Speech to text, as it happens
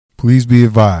Please be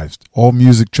advised, all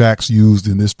music tracks used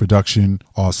in this production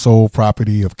are sole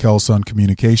property of Kelsun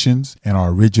Communications and are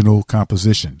original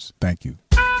compositions. Thank you.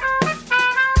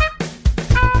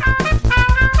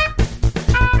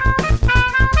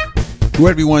 To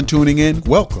everyone tuning in,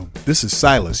 welcome. This is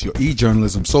Silas, your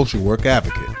e-journalism social work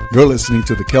advocate. You're listening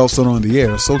to the Kelsun on the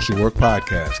Air Social Work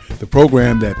Podcast, the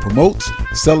program that promotes,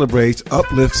 celebrates,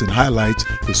 uplifts, and highlights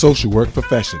the social work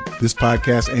profession. This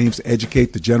podcast aims to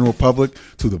educate the general public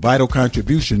to the vital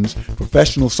contributions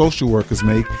professional social workers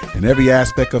make in every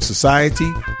aspect of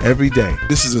society, every day.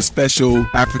 This is a special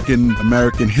African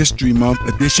American History Month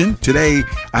edition. Today,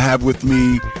 I have with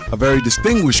me a very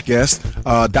distinguished guest,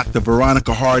 Dr.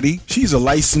 Veronica Hardy. She's a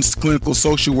licensed clinical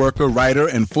social worker, writer,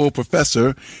 and full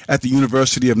professor at the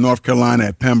University of North Carolina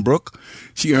at Pembroke.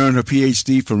 She earned her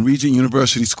PhD from Regent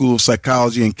University School of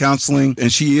Psychology and Counseling,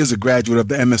 and she is a graduate of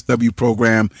the MSW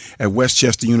program at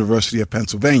Westchester University of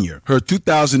Pennsylvania. Her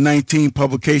 2019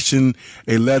 publication,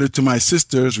 A Letter to My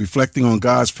Sisters, Reflecting on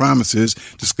God's Promises,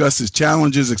 discusses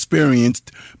challenges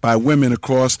experienced by women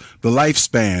across the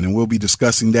lifespan, and we'll be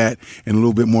discussing that in a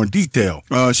little bit more detail.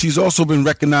 She's also been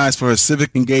recognized for her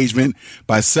civic engagement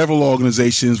by several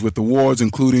organizations with awards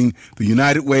including the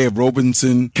United Way of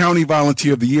Robeson County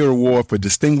Volunteer of the Year Award for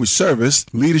Distinguished Service,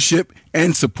 Leadership,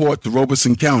 and Support to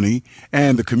Robeson County,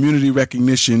 and the Community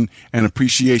Recognition and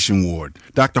Appreciation Award.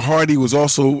 Dr. Hardy was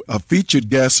also a featured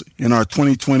guest in our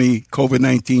 2020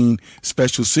 COVID-19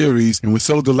 special series, and we're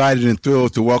so delighted and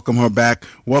thrilled to welcome her back.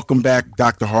 Welcome back,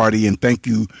 Dr. Hardy, and thank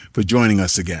you for joining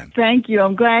us again. Thank you.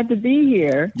 I'm glad to be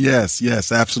here. Yes,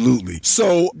 absolutely.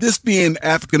 So this being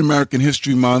African American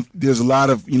History Month, there's a lot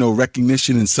of,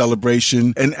 recognition and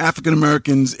celebration, and African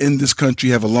Americans in this country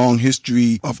have a long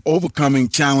history of overcoming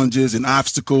challenges and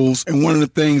obstacles. And one of the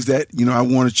things that, I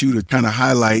wanted you to kind of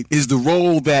highlight is the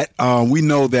role that we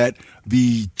know that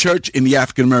the church in the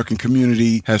African American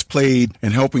community has played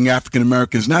in helping African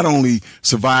Americans not only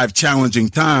survive challenging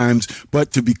times, but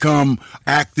to become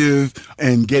active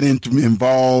and get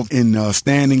involved in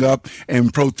standing up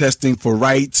and protesting for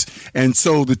rights. And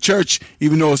so the church,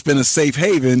 even though it's been a safe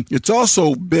haven, it's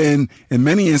also been, in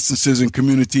many instances in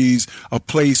communities, a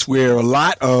place where a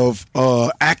lot of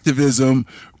activism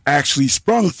actually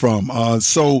sprung from.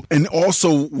 And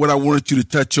also what I wanted you to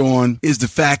touch on is the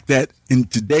fact that in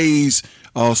today's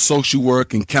social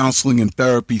work and counseling and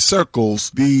therapy circles,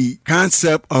 the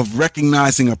concept of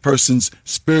recognizing a person's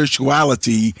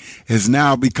spirituality has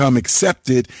now become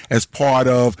accepted as part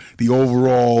of the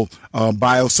overall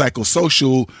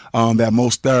biopsychosocial that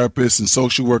most therapists and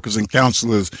social workers and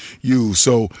counselors use.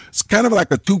 So it's kind of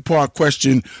like a two-part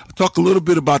question. I'll talk a little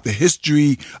bit about the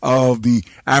history of the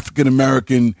African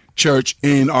American church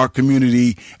in our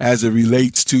community as it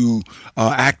relates to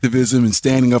activism and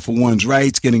standing up for one's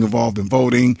rights, getting involved in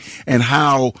voting, and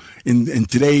how in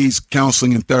today's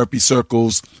counseling and therapy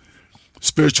circles,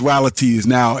 spirituality is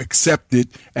now accepted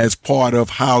as part of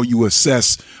how you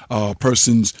assess a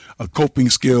person's coping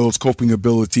skills, coping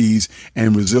abilities,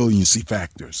 and resiliency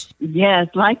factors. Yes,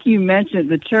 like you mentioned,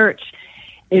 the church,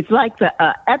 it's like the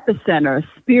epicenter,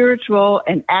 spiritual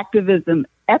and activism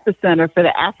epicenter for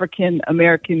the African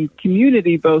American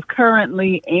community, both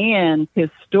currently and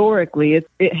historically.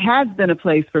 It has been a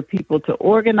place for people to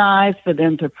organize, for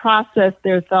them to process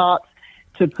their thoughts,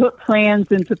 to put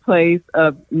plans into place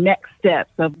of next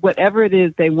steps of whatever it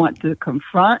is they want to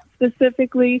confront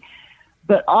specifically.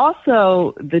 But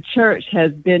also the church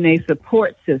has been a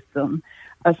support system,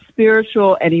 a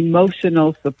spiritual and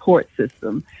emotional support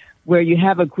system, where you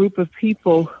have a group of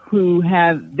people who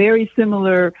have very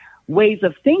similar ways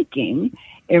of thinking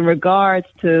in regards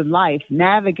to life,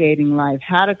 navigating life,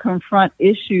 how to confront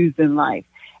issues in life,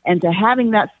 and to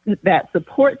having that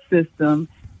support system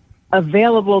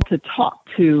available to talk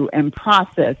to and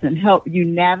process and help you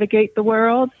navigate the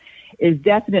world is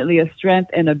definitely a strength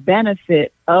and a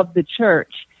benefit of the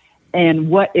church and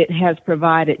what it has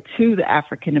provided to the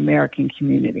African American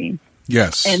community.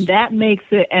 Yes. And that makes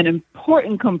it an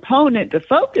important component to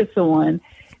focus on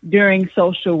during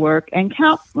social work and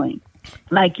counseling.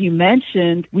 Like you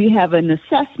mentioned, we have an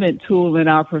assessment tool in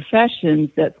our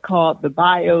professions that's called the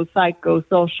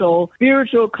biopsychosocial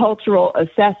spiritual cultural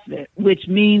assessment, which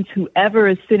means whoever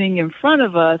is sitting in front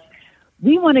of us,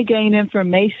 we want to gain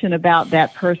information about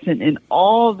that person in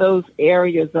all those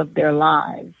areas of their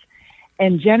lives.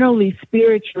 And generally,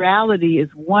 spirituality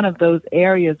is one of those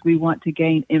areas we want to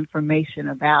gain information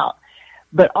about.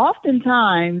 But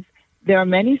oftentimes, there are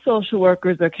many social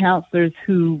workers or counselors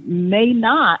who may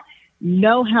not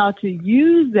know how to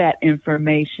use that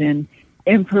information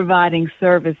in providing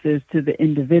services to the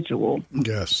individual.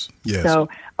 Yes, yes. So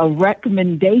a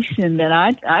recommendation that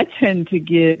I tend to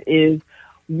give is,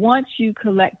 once you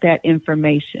collect that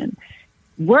information,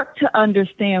 work to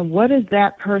understand what is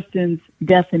that person's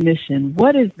definition,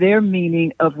 what is their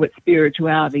meaning of what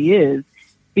spirituality is,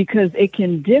 because it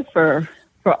can differ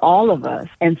for all of us.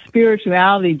 And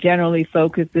spirituality generally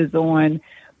focuses on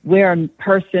where a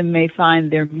person may find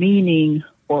their meaning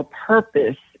or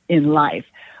purpose in life,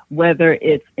 whether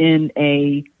it's in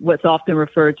what's often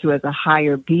referred to as a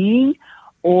higher being,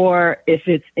 or if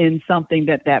it's in something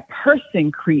that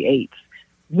person creates,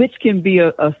 which can be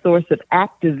a source of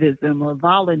activism or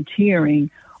volunteering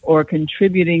or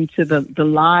contributing to the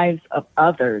lives of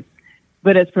others.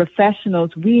 But as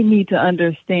professionals, we need to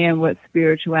understand what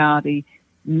spirituality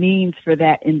means for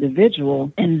that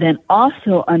individual, and then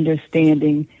also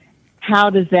understanding how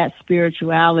does that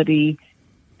spirituality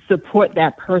support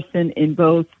that person in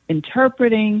both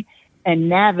interpreting and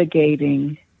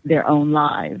navigating their own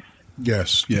lives.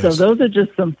 Yes, yes. So those are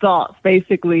just some thoughts,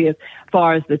 basically, as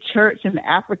far as the church and the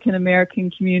African American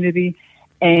community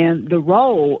and the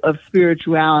role of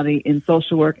spirituality in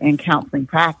social work and counseling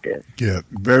practice. Yeah,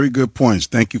 very good points.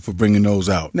 Thank you for bringing those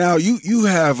out. Now, you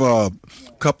have a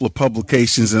couple of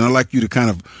publications, and I'd like you to kind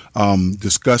of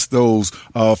discuss those.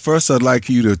 First, I'd like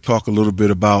you to talk a little bit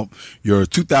about your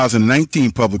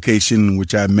 2019 publication,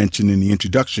 which I mentioned in the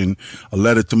introduction, A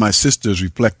Letter to My Sisters,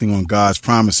 Reflecting on God's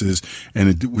Promises,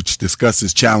 and which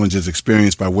discusses challenges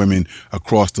experienced by women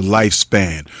across the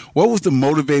lifespan. What was the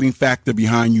motivating factor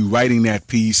behind you writing that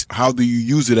piece? How do you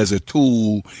use it as a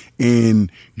tool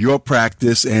in your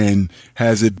practice, and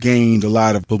has it gained a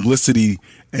lot of publicity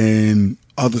in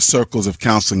other circles of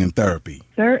counseling and therapy?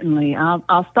 Certainly.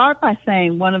 I'll start by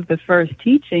saying one of the first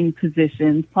teaching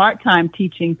positions, part-time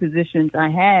teaching positions I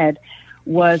had,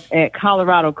 was at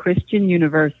Colorado Christian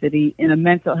University in a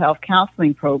mental health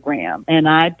counseling program. And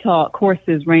I taught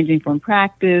courses ranging from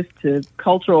practice to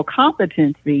cultural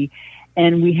competency,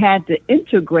 and we had to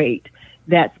integrate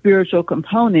that spiritual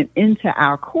component into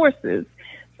our courses.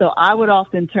 So I would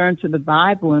often turn to the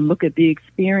Bible and look at the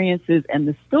experiences and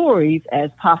the stories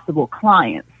as possible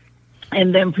clients,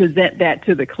 and then present that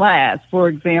to the class. For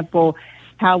example,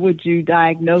 how would you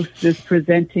diagnose this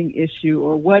presenting issue,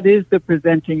 or what is the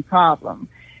presenting problem?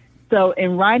 So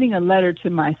in writing a letter to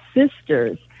my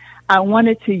sisters, I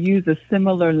wanted to use a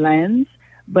similar lens,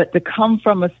 but to come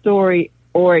from a story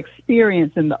or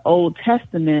experience in the Old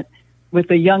Testament with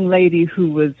a young lady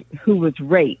who was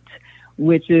raped,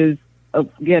 which is,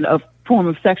 again, a form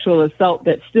of sexual assault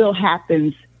that still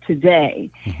happens today.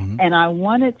 Mm-hmm. And I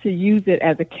wanted to use it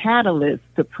as a catalyst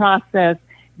to process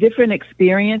different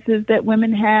experiences that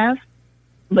women have,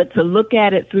 but to look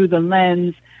at it through the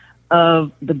lens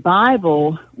of the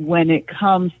Bible when it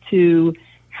comes to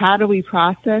how do we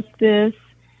process this?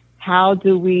 How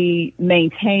do we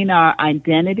maintain our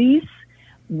identities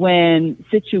when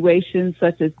situations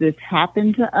such as this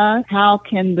happen to us? How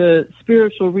can the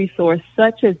spiritual resource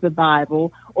such as the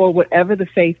Bible or whatever the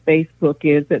faith-based book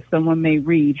is that someone may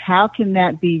read, how can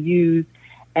that be used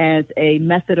as a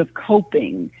method of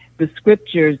coping, the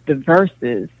scriptures, the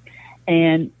verses,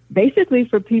 and basically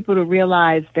for people to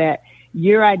realize that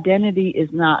your identity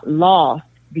is not lost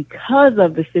because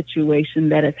of the situation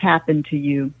that has happened to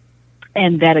you,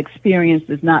 and that experience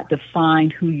does not define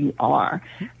who you are.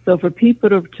 So for people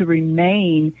to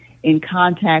remain in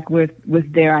contact with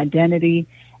their identity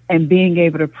and being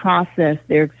able to process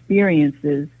their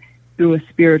experiences through a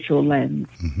spiritual lens.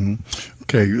 Mm-hmm.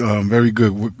 Okay, very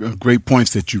good. Great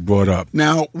points that you brought up.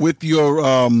 Now, with your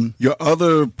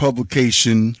other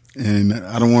publication, and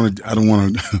I don't want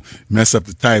to mess up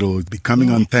the title, it's Becoming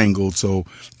Untangled. So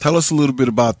tell us a little bit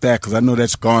about that, because I know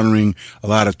that's garnering a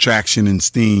lot of traction and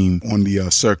steam on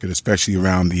the circuit, especially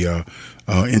around the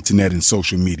internet and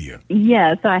social media.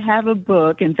 Yes, I have a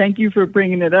book, and thank you for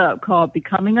bringing it up, called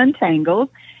Becoming Untangled.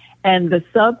 And the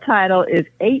subtitle is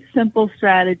 8 Simple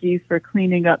Strategies for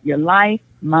Cleaning Up Your Life,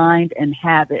 Mind, and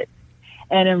Habits.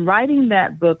 And in writing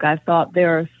that book, I thought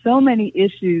there are so many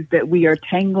issues that we are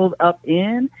tangled up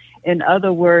in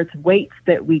other words, weights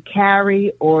that we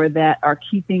carry or that are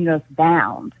keeping us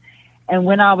bound. And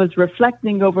when I was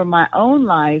reflecting over my own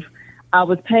life, I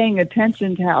was paying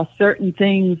attention to how certain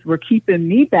things were keeping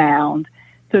me bound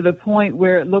to the point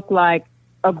where it looked like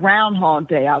a Groundhog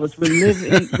Day. I was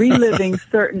reliving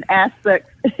certain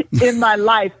aspects in my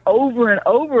life over and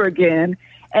over again,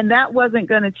 and that wasn't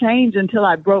going to change until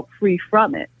I broke free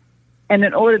from it. And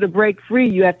in order to break free,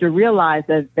 you have to realize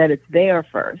that it's there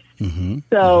first. Mm-hmm.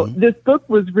 So this book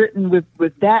was written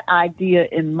with that idea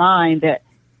in mind, that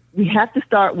we have to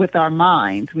start with our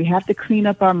minds. We have to clean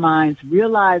up our minds,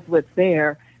 realize what's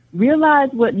there, realize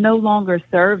what no longer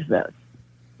serves us,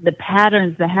 the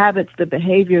patterns, the habits, the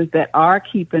behaviors that are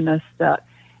keeping us stuck,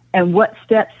 and what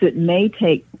steps it may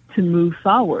take to move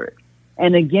forward.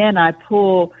 And again, I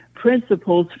pull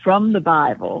principles from the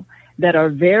Bible that are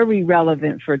very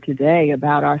relevant for today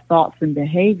about our thoughts and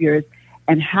behaviors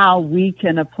and how we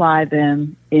can apply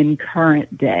them in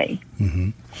current day. Mm-hmm.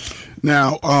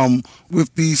 Now,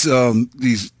 with these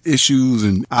issues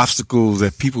and obstacles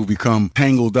that people become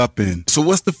tangled up in, so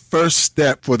what's the first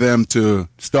step for them to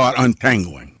start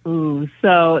untangling?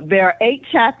 So there are 8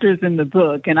 chapters in the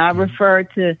book, and I refer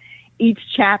to each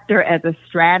chapter as a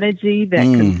strategy that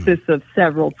consists of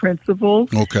several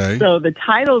principles. Okay. So the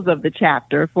titles of the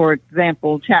chapter, for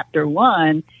example, chapter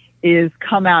 1 is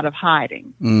Come Out of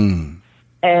Hiding.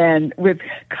 And with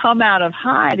Come Out of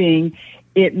Hiding,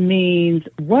 it means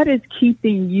what is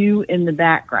keeping you in the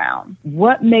background?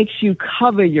 What makes you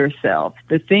cover yourself?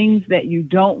 The things that you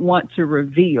don't want to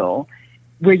reveal,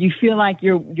 where you feel like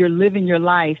you're living your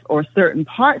life or certain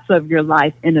parts of your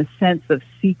life in a sense of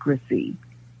secrecy.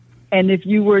 And if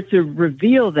you were to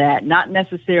reveal that, not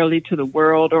necessarily to the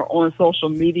world or on social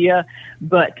media,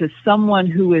 but to someone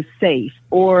who is safe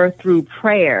or through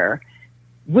prayer,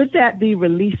 would that be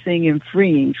releasing and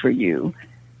freeing for you?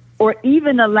 Or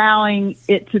even allowing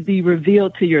it to be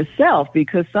revealed to yourself,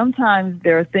 because sometimes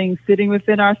there are things sitting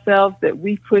within ourselves that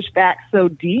we push back so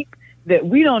deep that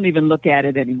we don't even look at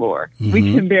it anymore. Mm-hmm.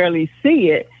 We can barely see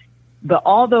it, but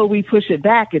although we push it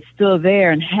back, it's still there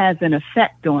and has an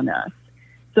effect on us.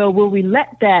 So will we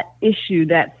let that issue,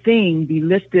 that thing be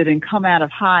lifted and come out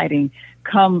of hiding,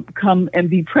 come and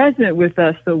be present with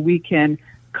us so we can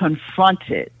confront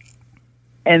it?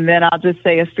 And then I'll just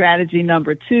say a strategy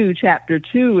number 2, chapter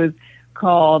 2 is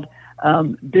called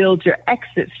Build Your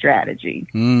Exit Strategy.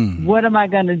 What am I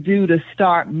going to do to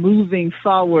start moving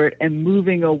forward and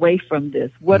moving away from this?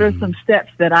 What are some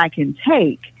steps that I can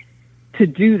take to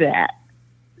do that?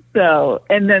 So,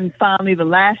 and then finally the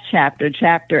last chapter,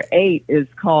 chapter 8 is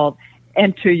called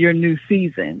Enter Your New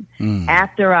Season.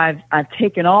 After I've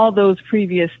taken all those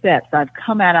previous steps, I've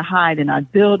come out of hiding, I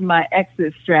build my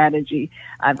exit strategy,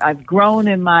 I've grown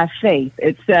in my faith,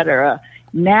 etc.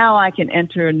 Now I can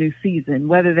enter a new season,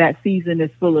 whether that season is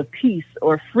full of peace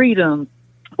or freedom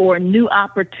or new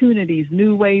opportunities,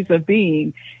 new ways of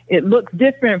being. It looks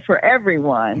different for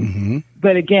everyone.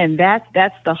 But again, that's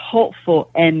the hopeful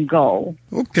end goal.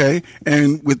 Okay.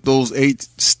 And with those 8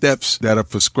 steps that are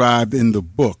prescribed in the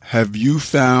book, have you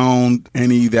found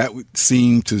any that would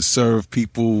seem to serve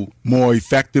people more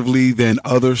effectively than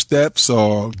other steps,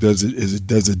 or does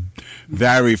it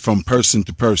vary from person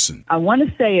to person? I want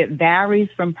to say it varies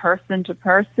from person to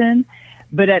person,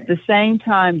 but at the same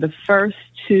time, the first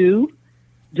 2,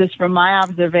 just from my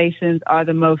observations, are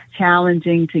the most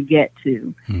challenging to get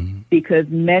to, because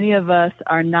many of us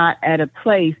are not at a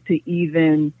place to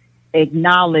even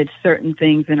acknowledge certain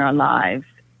things in our lives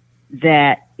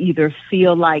that either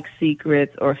feel like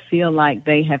secrets or feel like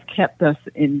they have kept us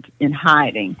in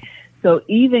hiding. So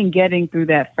even getting through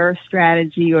that first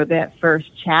strategy or that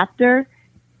first chapter,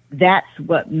 that's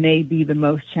what may be the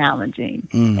most challenging.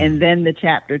 And then the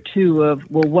chapter 2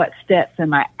 of, well, what steps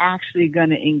am I actually going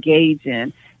to engage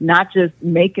in? Not just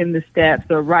making the steps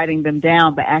or writing them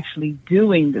down, but actually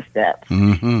doing the steps.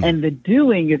 And the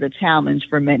doing is a challenge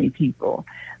for many people.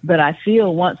 But I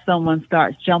feel once someone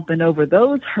starts jumping over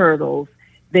those hurdles,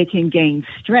 they can gain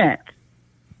strength.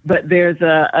 But there's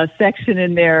a section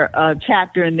in there, a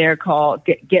chapter in there called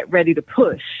Get Ready to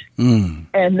Push.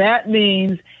 And that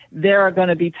means there are going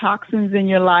to be toxins in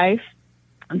your life.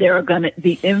 There are going to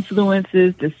be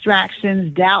influences,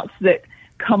 distractions, doubts that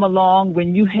come along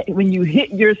when you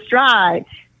hit your stride.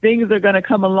 Things are going to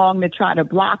come along to try to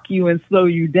block you and slow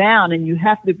you down, and you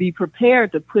have to be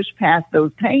prepared to push past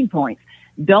those pain points.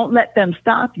 Don't let them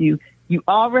stop you. You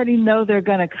already know they're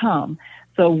going to come.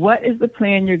 So what is the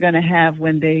plan you're going to have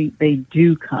when they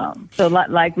do come? So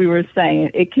like we were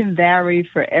saying, it can vary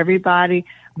for everybody,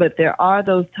 but there are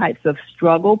those types of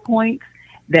struggle points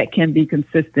that can be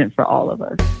consistent for all of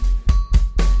us.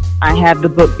 I have the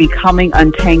book Becoming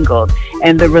Untangled,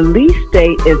 and the release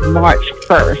date is March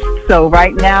 1st. So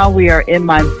right now we are in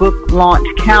my book launch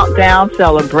countdown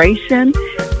celebration.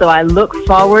 So I look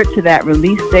forward to that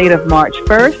release date of March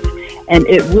 1st, and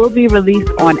it will be released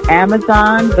on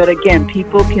Amazon. But again,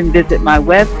 people can visit my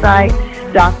website,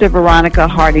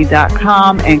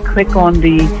 drveronicahardy.com, and click on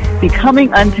the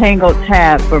Becoming Untangled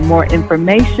tab for more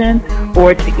information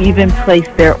or to even place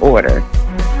their order.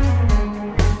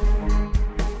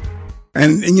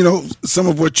 And you know, some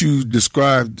of what you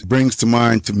described brings to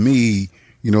mind to me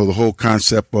the whole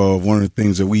concept of one of the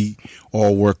things that we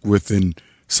all work with in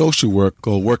social work,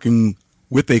 called working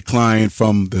with a client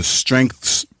from the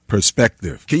strengths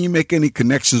perspective. Can you make any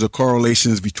connections or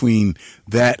correlations between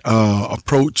that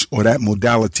approach or that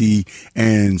modality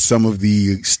and some of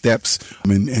the steps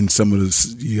and some of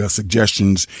the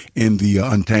suggestions in the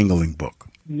Untangling book?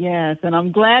 Yes, and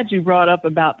I'm glad you brought up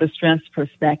about the strengths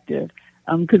perspective,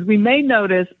 because we may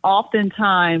notice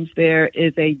oftentimes there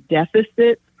is a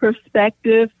deficit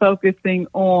perspective focusing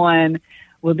on,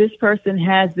 well, this person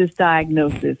has this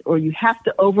diagnosis, or you have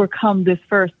to overcome this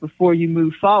first before you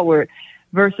move forward,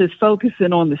 versus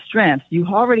focusing on the strengths. You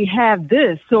already have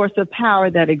this source of power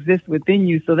that exists within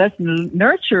you, so let's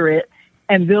nurture it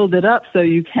and build it up so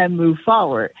you can move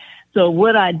forward. So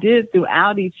what I did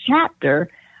throughout each chapter,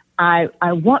 I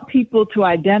want people to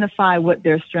identify what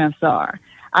their strengths are.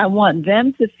 I want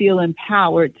them to feel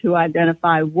empowered to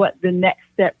identify what the next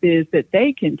step is that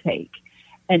they can take.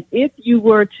 And if you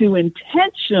were to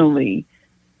intentionally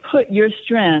put your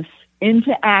strengths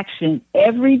into action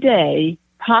every day,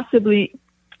 possibly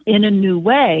in a new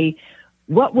way,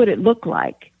 what would it look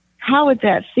like? How would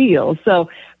that feel? So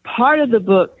part of the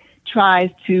book tries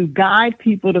to guide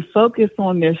people to focus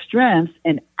on their strengths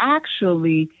and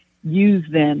actually use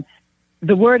them.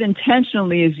 The word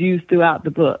intentionally is used throughout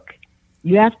the book.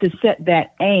 You have to set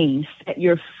that aim, set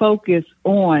your focus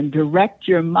on, direct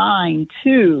your mind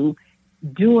to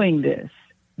doing this,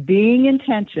 being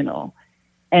intentional.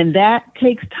 And that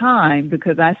takes time,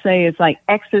 because I say it's like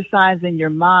exercising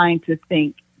your mind to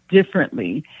think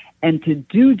differently and to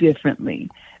do differently.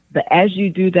 But as you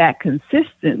do that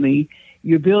consistently,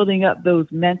 you're building up those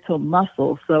mental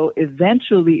muscles. So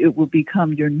eventually it will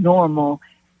become your normal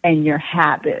and your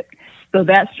habit. So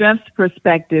that strengths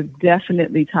perspective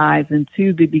definitely ties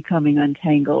into the Becoming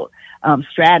Untangled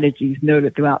strategies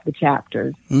noted throughout the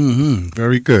chapters. Mm-hmm.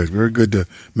 Very good. Very good to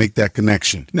make that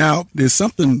connection. Now, there's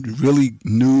something really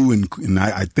new and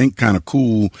I think kind of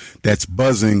cool that's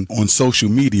buzzing on social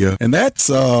media. And that's,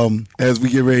 as we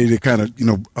get ready to kind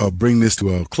of, bring this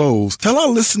to a close, tell our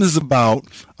listeners about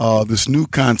this new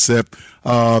concept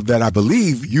that I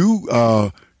believe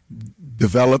you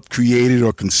developed, created,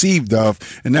 or conceived of,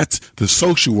 and that's the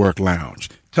Social Work Lounge.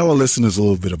 Tell our listeners a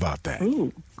little bit about that.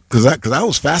 Because I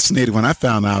was fascinated when I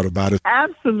found out about it.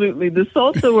 Absolutely. The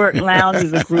Social Work Lounge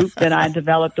is a group that I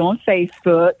developed on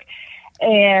Facebook.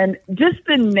 And just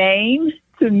the name,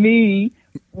 to me,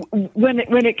 when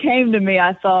it came to me,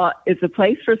 I thought it's a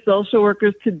place for social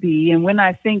workers to be. And when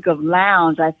I think of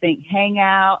lounge, I think hang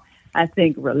out, I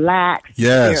think relax,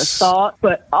 share thought,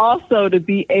 but also to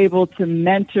be able to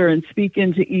mentor and speak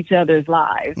into each other's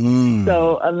lives.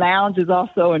 So a lounge is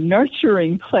also a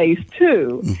nurturing place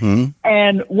too. Mm-hmm.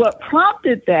 And what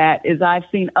prompted that is I've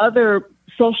seen other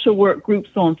social work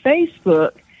groups on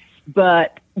Facebook,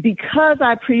 but because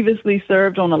I previously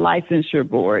served on a licensure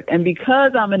board and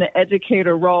because I'm in an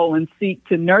educator role and seek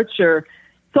to nurture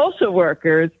social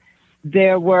workers,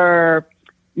 there were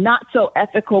not so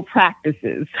ethical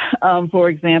practices. For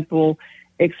example,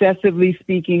 excessively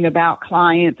speaking about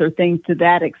clients or things to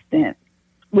that extent,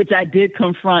 which I did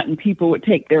confront, and people would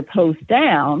take their posts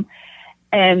down.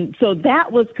 And so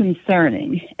that was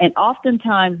concerning. And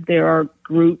oftentimes there are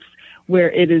groups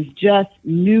where it is just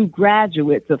new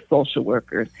graduates of social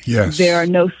workers. Yes. There are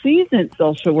no seasoned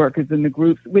social workers in the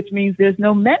groups, which means there's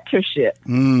no mentorship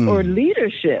or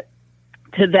leadership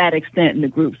to that extent in the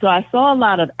group. So I saw a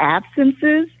lot of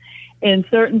absences in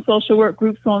certain social work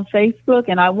groups on Facebook,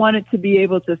 and I wanted to be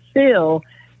able to fill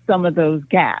some of those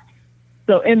gaps.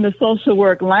 So in the Social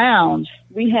Work Lounge,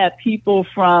 we had people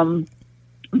from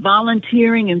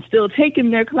volunteering and still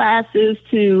taking their classes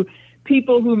to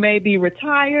people who may be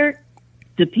retired,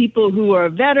 to people who are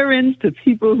veterans, to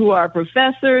people who are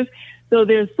professors. So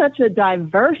there's such a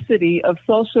diversity of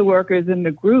social workers in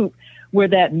the group where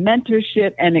that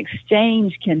mentorship and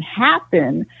exchange can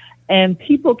happen and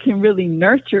people can really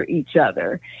nurture each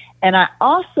other. And I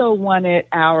also wanted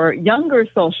our younger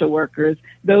social workers,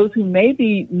 those who may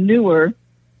be newer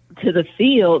to the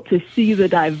field, to see the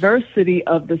diversity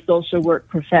of the social work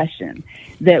profession,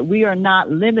 that we are not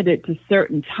limited to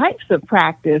certain types of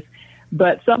practice.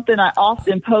 But something I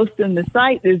often post in the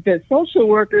site is that social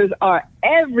workers are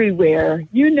everywhere.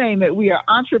 You name it. We are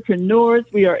entrepreneurs.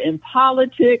 We are in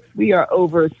politics. We are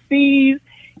overseas.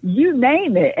 You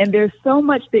name it. And there's so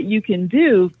much that you can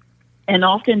do. And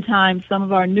oftentimes some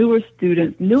of our newer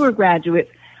students, newer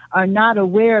graduates, are not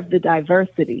aware of the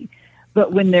diversity.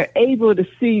 But when they're able to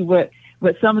see what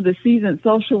some of the seasoned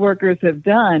social workers have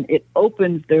done, it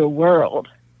opens their world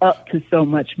up to so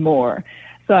much more.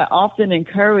 So I often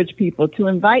encourage people to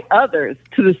invite others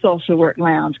to the Social Work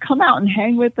Lounge. Come out and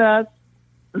hang with us.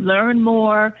 learn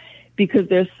more, because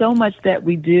there's so much that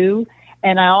we do.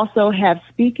 And I also have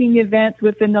speaking events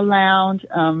within the lounge,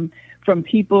 from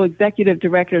people, executive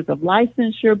directors of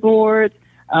licensure boards,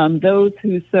 those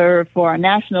who serve for our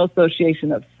National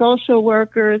Association of Social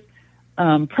Workers,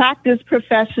 practice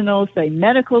professionals, say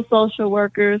medical social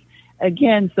workers,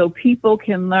 again, so people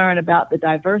can learn about the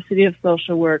diversity of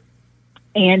social work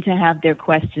and to have their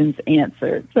questions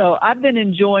answered. So I've been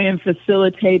enjoying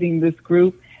facilitating this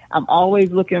group. I'm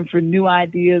always looking for new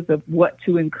ideas of what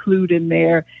to include in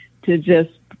there to just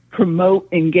promote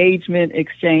engagement,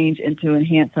 exchange, and to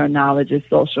enhance our knowledge as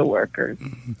social workers.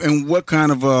 And what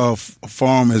kind of a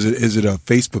forum is it? Is it a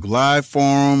Facebook Live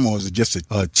forum, or is it just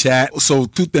a chat? So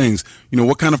two things,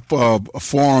 what kind of a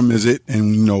forum is it?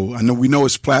 And, we know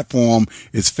its platform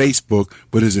is Facebook,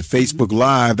 but is it Facebook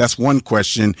Live? That's one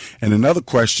question. And another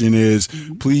question is,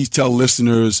 please tell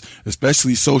listeners,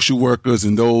 especially social workers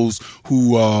and those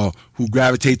who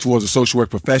gravitate towards the social work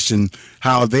profession,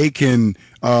 how they can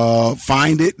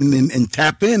find it and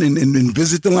tap in and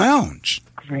visit the lounge.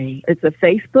 Great. It's a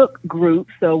Facebook group.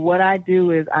 So what I do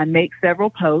is I make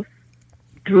several posts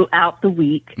throughout the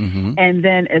week. And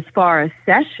then as far as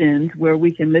sessions where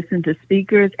we can listen to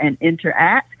speakers and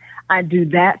interact, I do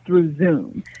that through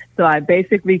Zoom. So I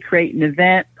basically create an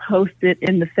event, post it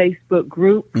in the Facebook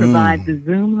group, provide the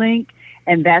Zoom link,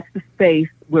 and that's the space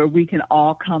where we can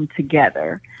all come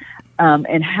together.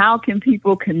 And how can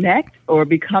people connect or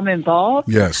become involved?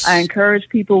 Yes. I encourage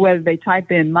people, whether they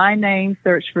type in my name,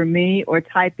 search for me, or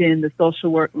type in the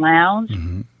Social Work Lounge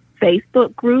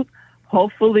Facebook group.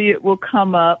 Hopefully it will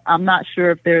come up. I'm not sure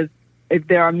if there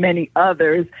are many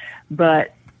others,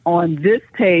 but on this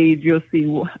page, you'll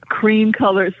see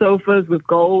cream-colored sofas with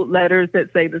gold letters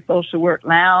that say the Social Work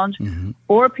Lounge.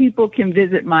 Or people can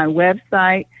visit my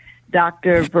website,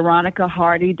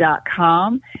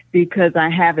 drveronicahardy.com, because I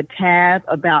have a tab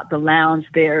about the lounge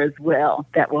there as well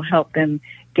that will help them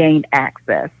gain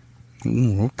access.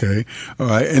 Okay. All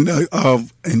right. And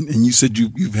you said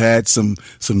you've had some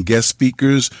guest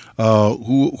speakers.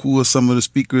 Who are some of the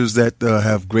speakers that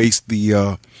have graced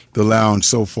the lounge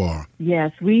so far?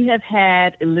 Yes, we have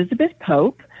had Elizabeth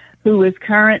Pope, who is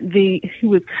currently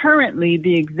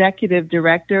the executive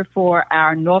director for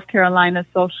our North Carolina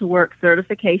Social Work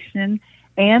Certification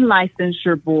and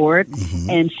Licensure Board.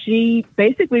 And she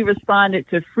basically responded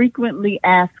to frequently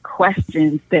asked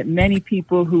questions that many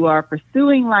people who are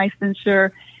pursuing licensure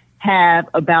have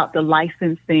about the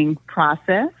licensing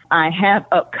process. I have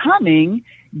upcoming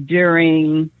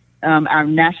during our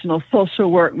National Social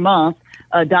Work Month,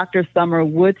 Dr. Summer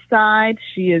Woodside.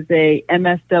 She is a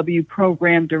MSW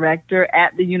program director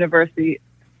at the University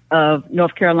of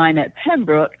North Carolina at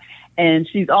Pembroke, and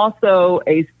she's also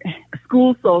a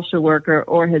school social worker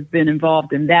or has been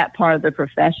involved in that part of the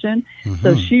profession.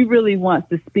 So she really wants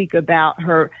to speak about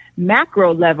her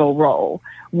macro level role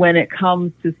when it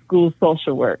comes to school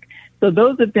social work. So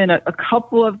those have been a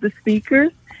couple of the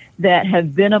speakers that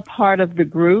have been a part of the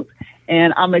group,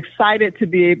 and I'm excited to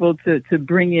be able to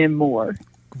bring in more.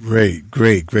 Great.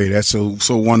 That's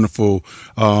so wonderful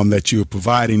that you're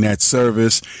providing that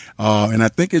service. And I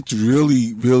think it's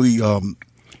really, really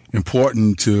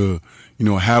important to,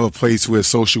 have a place where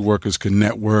social workers can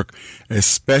network,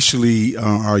 especially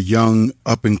our young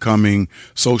up-and-coming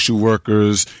social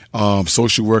workers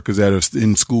that are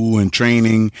in school and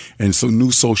training, and so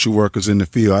new social workers in the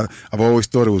field. I've always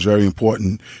thought it was very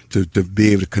important to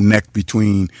be able to connect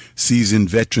between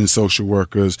seasoned veteran social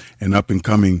workers and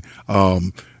up-and-coming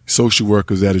social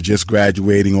workers that are just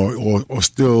graduating or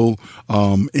still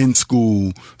in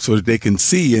school, so that they can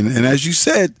see. And as you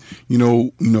said,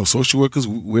 social workers,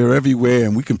 we're everywhere,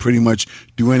 and we can pretty much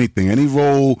do anything. Any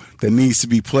role that needs to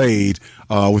be played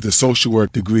with a social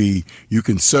work degree, you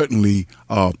can certainly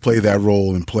play that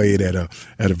role and play it at a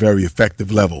very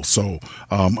effective level. So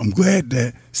I'm glad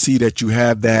to see that you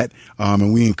have that,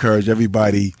 and we encourage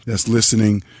everybody that's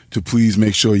listening to please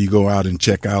make sure you go out and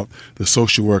check out the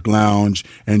Social Work Lounge.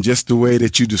 And just the way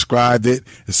that you described it,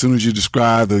 as soon as you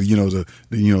described the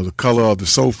color of the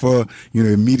sofa,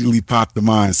 immediately popped to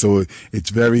mind. So it's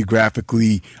very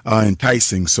graphically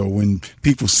enticing. So when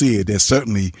people see it, they're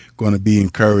certainly going to be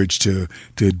encouraged to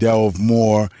delve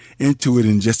more into it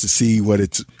and just to see what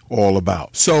it's all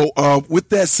about. So with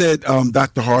that said,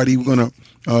 Dr. Hardy, we're going to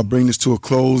bring this to a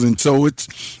close. And so it's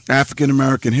African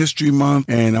American History Month,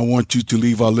 and I want you to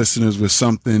leave our listeners with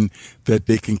something that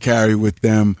they can carry with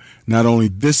them, not only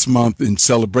this month in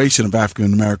celebration of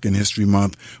African American History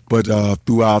Month, but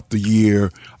throughout the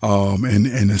year,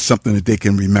 and it's something that they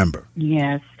can remember.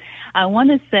 Yes. I want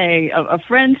to say, a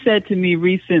friend said to me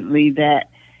recently that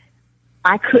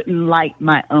I couldn't light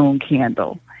my own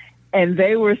candle. And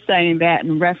they were saying that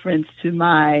in reference to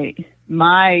my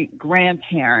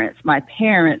grandparents, my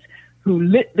parents, who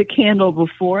lit the candle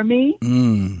before me,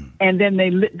 and then they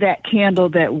lit that candle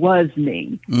that was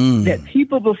me. That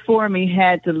people before me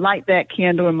had to light that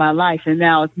candle in my life, and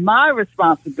now it's my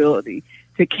responsibility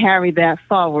to carry that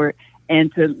forward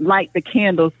and to light the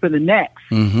candles for the next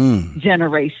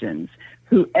generations,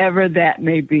 whoever that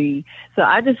may be. So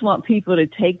I just want people to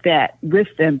take that with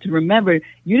them, to remember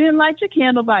you didn't light your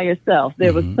candle by yourself.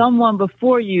 There was someone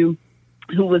before you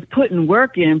who was putting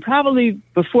work in, probably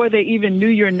before they even knew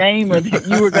your name or that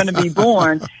you were going to be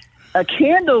born. A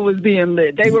candle was being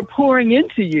lit. They were pouring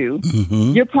into you.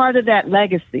 You're part of that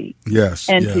legacy. Yes.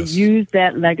 And to use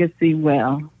that legacy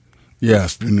well.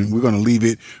 Yes, and we're going to leave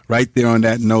it right there on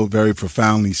that note. Very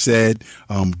profoundly said.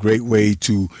 Great way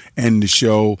to end the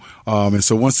show. And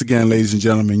so once again, ladies and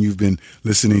gentlemen, you've been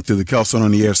listening to the Kelson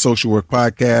on the Air Social Work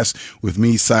Podcast with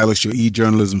me, Silas, your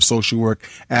e-journalism social work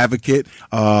advocate.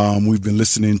 We've been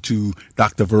listening to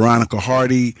Dr. Veronica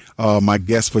Hardy, my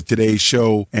guest for today's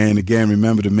show. And again,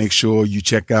 remember to make sure you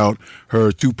check out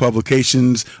her 2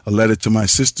 publications, A Letter to My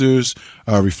Sisters,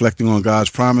 Reflecting on God's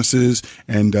Promises,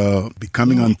 and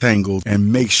Becoming Untangled.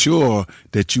 And make sure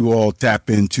that you all tap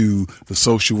into the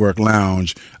Social Work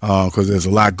Lounge because there's a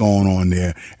lot going on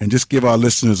there. And just give our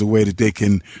listeners a way that they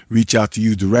can reach out to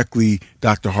you directly,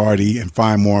 Dr. Hardy, and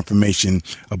find more information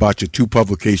about your 2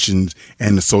 publications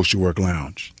and the Social Work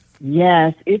Lounge.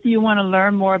 Yes. If you want to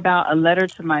learn more about A Letter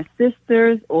to My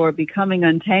Sisters or Becoming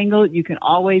Untangled, you can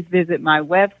always visit my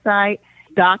website,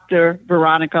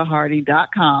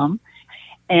 drveronicahardy.com.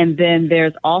 And then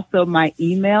there's also my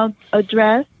email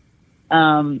address,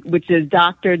 which is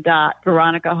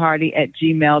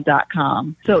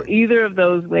dr.veronicahardy@gmail.com. So either of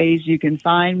those ways you can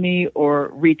find me or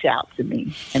reach out to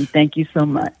me. And thank you so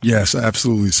much. Yes,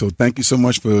 absolutely. So thank you so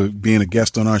much for being a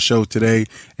guest on our show today.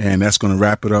 And that's going to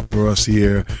wrap it up for us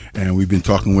here. And we've been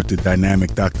talking with the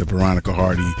dynamic Dr. Veronica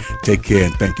Hardy. Take care.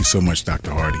 And thank you so much,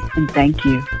 Dr. Hardy. And thank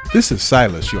you. This is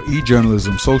Silas, your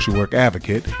e-journalism social work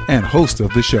advocate and host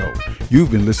of the show.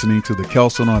 You've been listening to the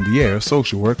Kelson on the Air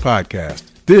Social Work Podcast.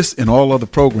 This and all other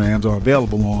programs are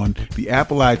available on the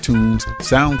Apple iTunes,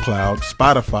 SoundCloud,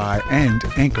 Spotify, and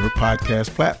Anchor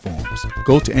podcast platforms.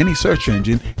 Go to any search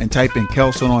engine and type in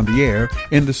Kelson on the Air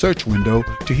in the search window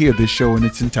to hear this show in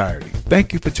its entirety.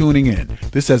 Thank you for tuning in.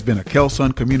 This has been a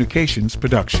Kelson Communications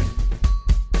production.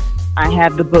 I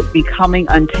have the book Becoming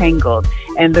Untangled,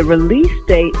 and the release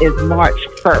date is March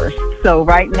 1st. So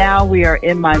right now we are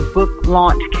in my book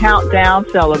launch countdown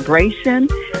celebration.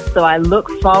 So I look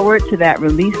forward to that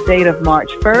release date of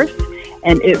March 1st,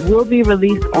 and it will be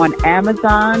released on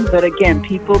Amazon. But again,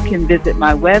 people can visit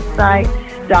my website,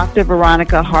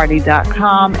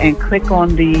 drveronicahardy.com, and click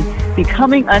on the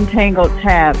Becoming Untangled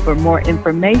tab for more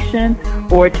information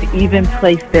or to even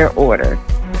place their order.